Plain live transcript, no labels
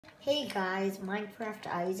Hey guys, Minecraft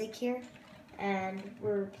Isaac here, and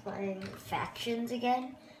we're playing Factions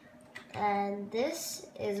again. And this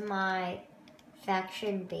is my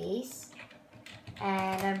faction base,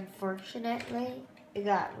 and unfortunately, it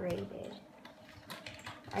got raided.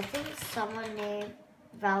 I think someone named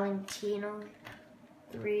Valentino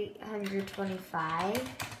 325,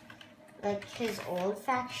 like his old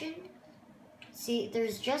faction. See,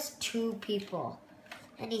 there's just 2 people.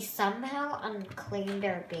 And he somehow unclaimed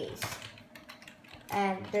our base.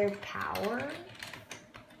 And their power,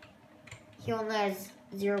 he only has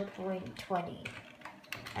 0.20.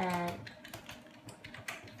 And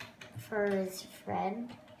for his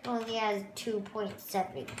friend, he only has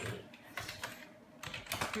 2.70.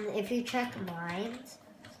 And if you check mines,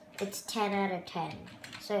 it's 10 out of 10.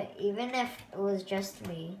 So even if it was just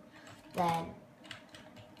me, then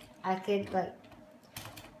I could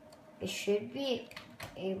it should be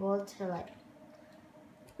able to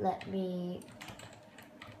let me,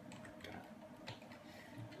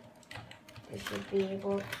 it should be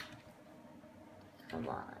able, come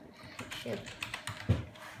on, it should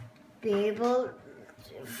be able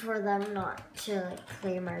for them not to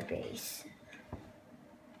claim our base.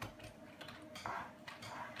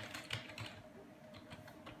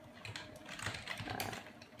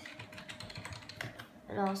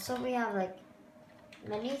 And also we have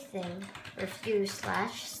many things. If you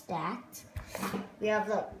 /stats, we have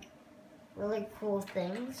really cool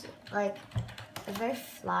things. Like if I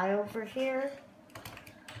fly over here,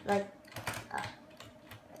 if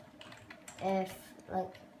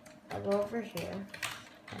I go over here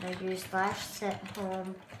and I do /set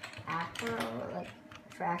home acro,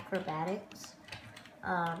 for acrobatics,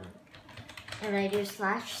 and I do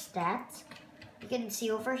 /stats, you can see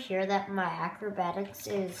over here that my acrobatics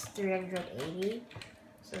is 380.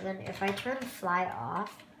 So then if I turn fly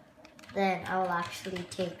off, then I will actually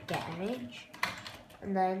take damage.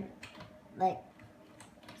 And then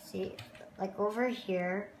see, over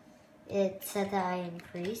here, it said that I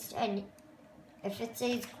increased. And if it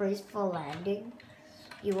says graceful landing,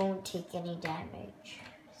 you won't take any damage.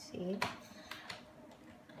 See?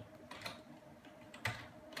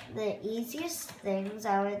 The easiest things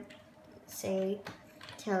I would say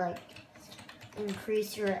to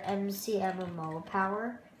increase your MCMMO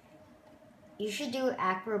power, you should do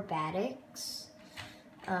acrobatics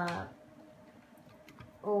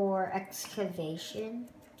or excavation.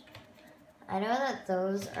 I know that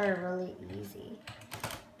those are really easy.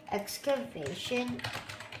 Excavation,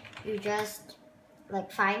 you just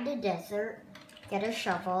find a desert, get a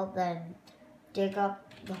shovel, then dig up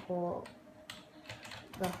the whole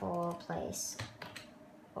place.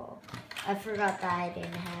 Oh, I forgot that I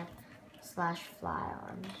didn't have /fly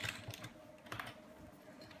on.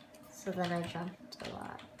 So then I jumped a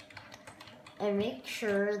lot. And make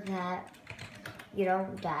sure that you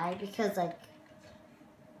don't die, because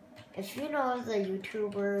if you know the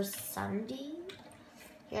YouTuber Sunday,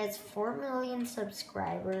 he has 4 million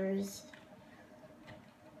subscribers.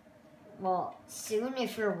 Well, soon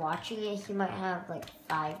if you're watching it, he might have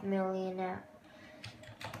 5 million now.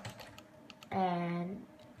 And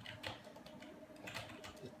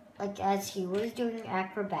as he was doing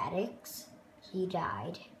acrobatics, he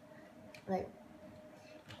died.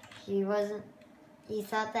 He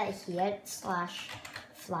thought that he had /fly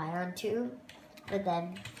on too, but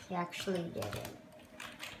then he actually didn't.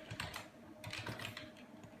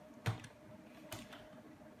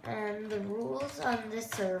 And the rules on this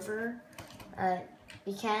server,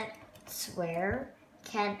 you can't swear,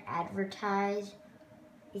 can't advertise,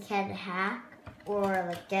 you can't hack,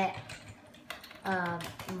 or get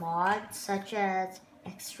mods such as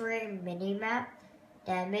X-ray minimap,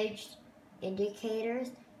 damage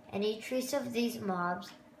indicators. Any trace of these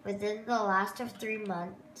mobs within the last of 3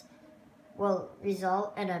 months will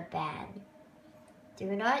result in a ban. Do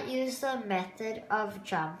not use the method of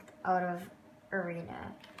jump out of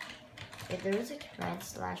arena. If there is a command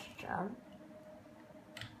 /jump,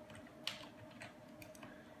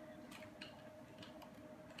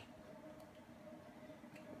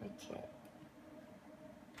 okay.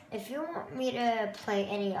 If you want me to play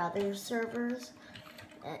any other servers,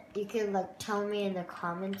 you can tell me in the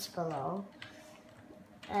comments below.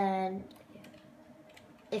 And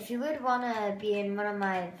if you would want to be in one of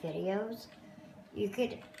my videos, you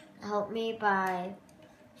could help me by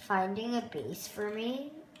finding a base for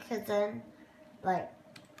me, because then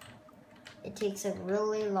it takes a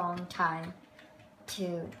really long time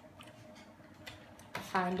to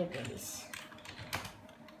find a base.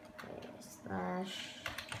 Okay,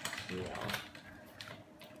 /heal.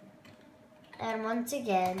 And once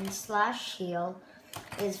again, /heal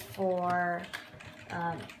is for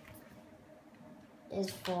is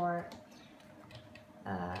for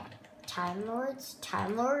Time Lords.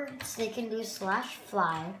 Time Lords, they can do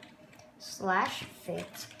 /fly,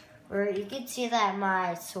 /fix, where you can see that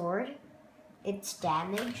my sword, it's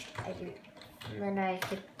damaged. And then I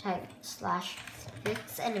could type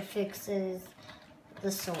 /fix and it fixes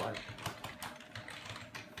the sword.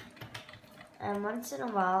 And once in a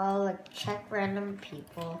while, I'll like check random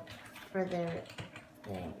people for their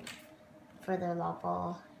thing, for their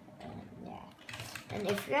level, and yeah. And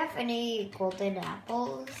if you have any golden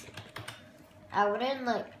apples, I wouldn't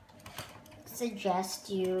like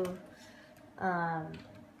suggest you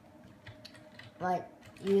like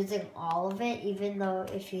using all of it, even though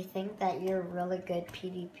if you think that you're a really good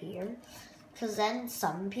PvPer, because then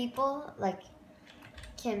some people like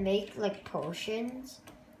can make like potions.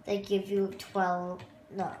 They give you 12,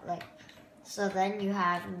 no, like, so then you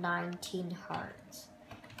have 19 hearts.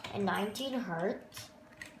 And 19 hearts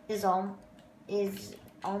is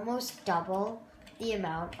almost double the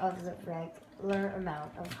amount of the regular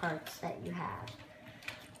amount of hearts that you have.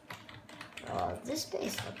 Oh, this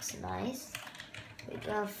base looks nice. We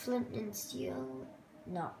got flint and steel.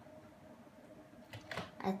 No.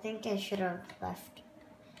 I think I should have left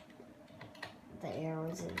the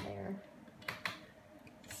arrows in there.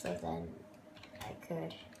 So then I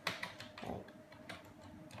could like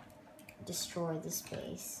destroy the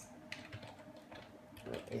space.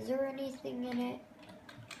 Wait, is there anything in it?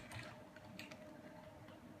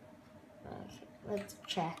 Okay, let's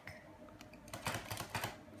check.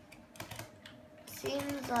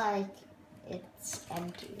 Seems like it's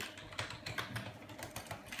empty.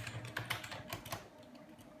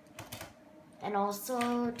 And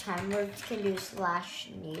also, Time Lords can do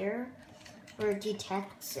 /near, where it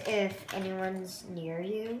detects if anyone's near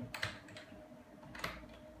you.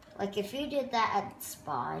 Like if you did that at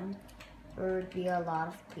spawn, there would be a lot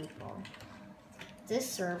of people. This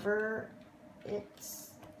server,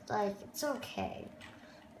 it's like, it's okay.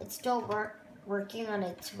 It's still working on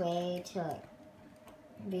its way to like,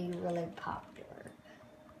 be really popular.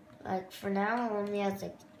 Like for now, it only has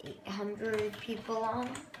like 800 people on.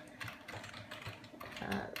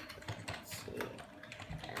 Let's see.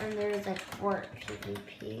 And there's like Warp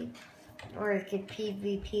PvP, or it could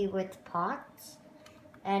PvP with pots.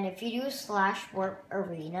 And if you do /warp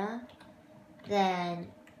arena,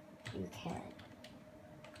 then you can.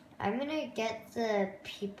 I'm gonna get the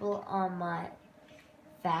people on my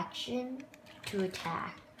faction to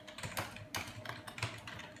attack.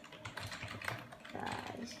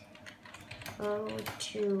 Guys, go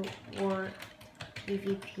to Warp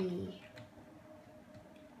PvP.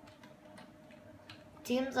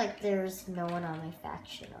 Seems like there's no one on my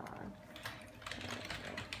faction on.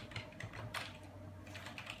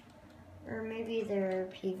 Or maybe they're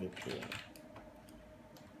PvP.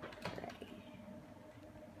 Ready.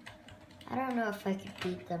 I don't know if I could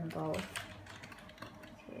beat them both.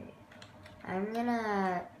 Okay. I'm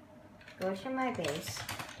gonna go to my base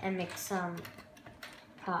and make some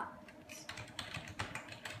pots.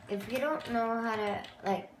 If you don't know how to,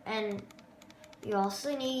 like, and you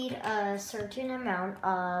also need a certain amount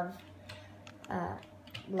of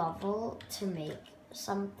level to make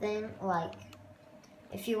something. Like,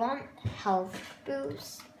 if you want health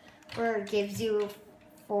boost, where it gives you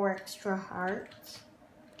 4 extra hearts,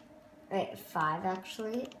 wait, 5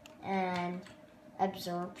 actually, and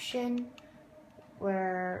absorption,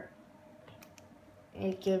 where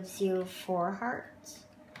it gives you 4 hearts,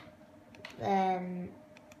 then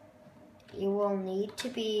you will need to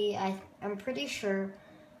be, I'm pretty sure,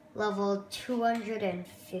 level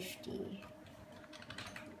 250.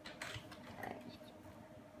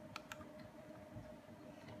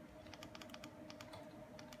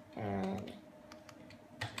 And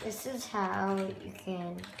this is how you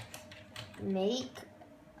can make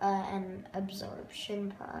an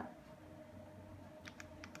absorption pot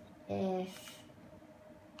if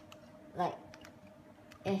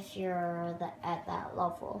you're at that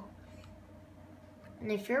level. And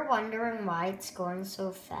if you're wondering why it's going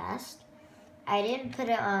so fast, I didn't put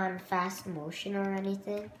it on fast motion or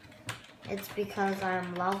anything. It's because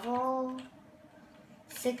I'm level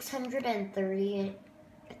 630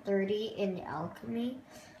 in alchemy.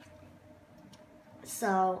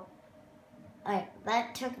 So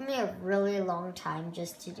that took me a really long time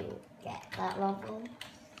just to get that level.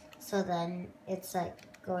 So then it's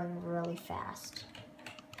like going really fast.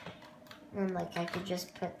 And like I could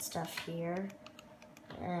just put stuff here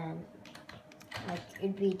and like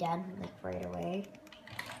it'd be done like right away.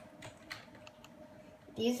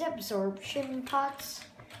 These absorption pots,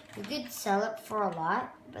 you could sell it for a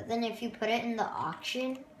lot, but then if you put it in the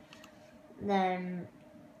auction, then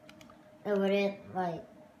it wouldn't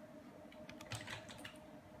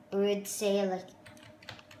it would say like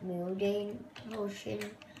Mudain potion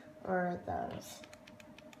or those.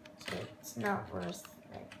 So it's not worth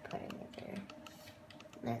like putting it there.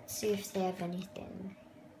 Let's see if they have anything.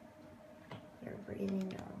 You're breathing,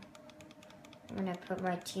 no. I'm gonna put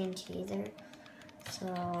my TNT there.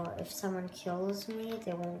 So if someone kills me,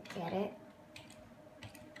 they won't get it.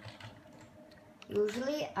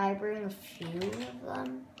 Usually I bring a few of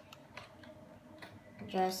them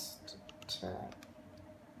just to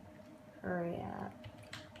hurry up.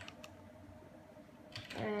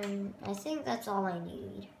 And I think that's all I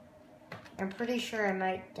need. I'm pretty sure I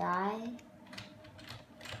might die,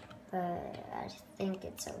 but I think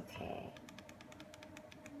it's okay.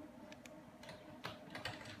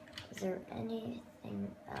 Is there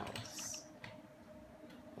anything else?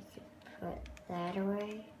 I could put that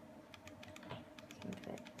away. I can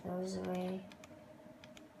put those away.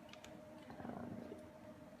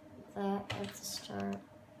 That at the start.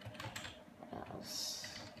 What else?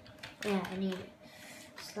 Yeah, I need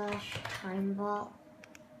 /time vault.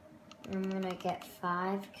 I'm gonna get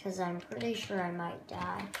 5 because I'm pretty sure I might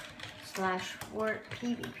die. /fort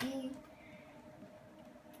PvP.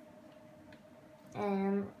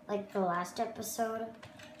 And like the last episode,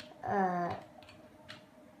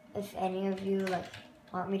 if any of you like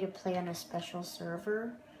want me to play on a special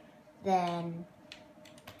server, then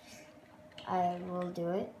I will do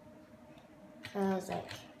it. Cause like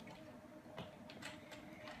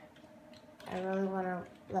I really want to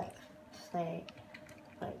like play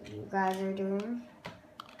what you guys are doing.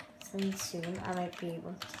 Since soon I might be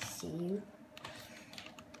able to see you.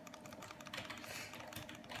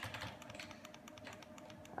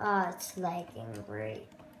 Oh, it's lagging great.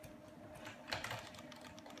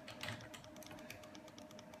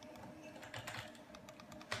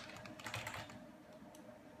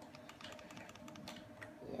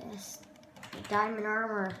 Yes, diamond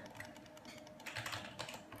armor.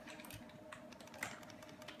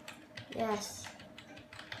 Yes,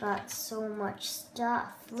 got so much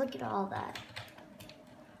stuff. Look at all that.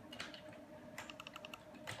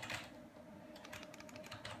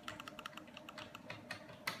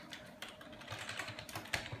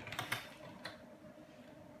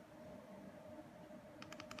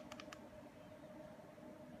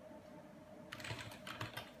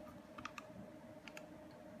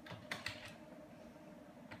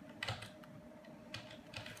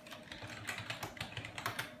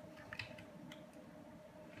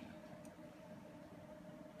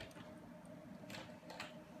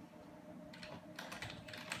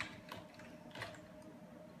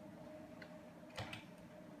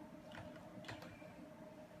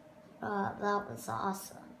 That was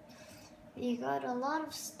awesome. You got a lot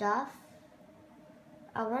of stuff.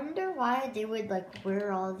 I wonder why they would like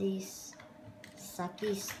wear all these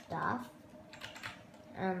sucky stuff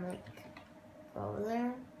and like go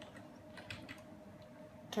there.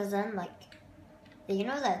 Cause then like, you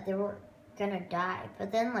know that they were gonna die,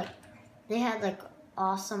 but then like they had like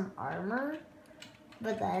awesome armor,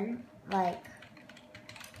 but then like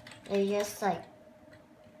they just like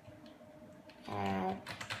had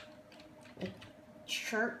like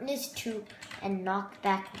sharpness 2 and knock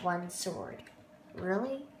back 1 sword.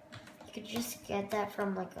 Really? You could just get that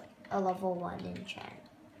from like a level 1 enchant.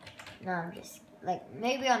 No, I'm just like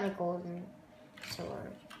maybe on a golden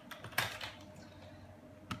sword.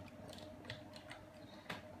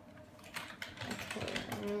 Okay,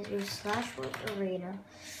 I'm gonna do /fort arena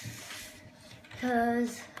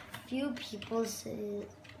because few people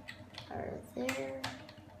are there.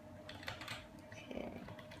 Okay,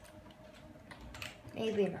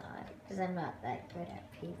 maybe not because I'm not that good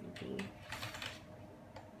at PvP.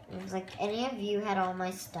 It was like any of you had all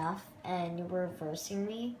my stuff and you were versing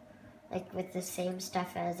me, like with the same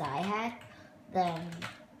stuff as I had, then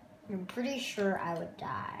I'm pretty sure I would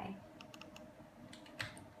die.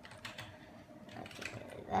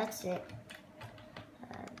 Okay, that's it.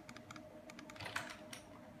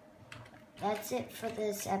 That's it for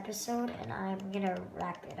this episode, and I'm gonna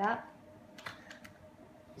wrap it up.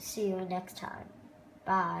 See you next time.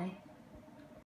 Bye.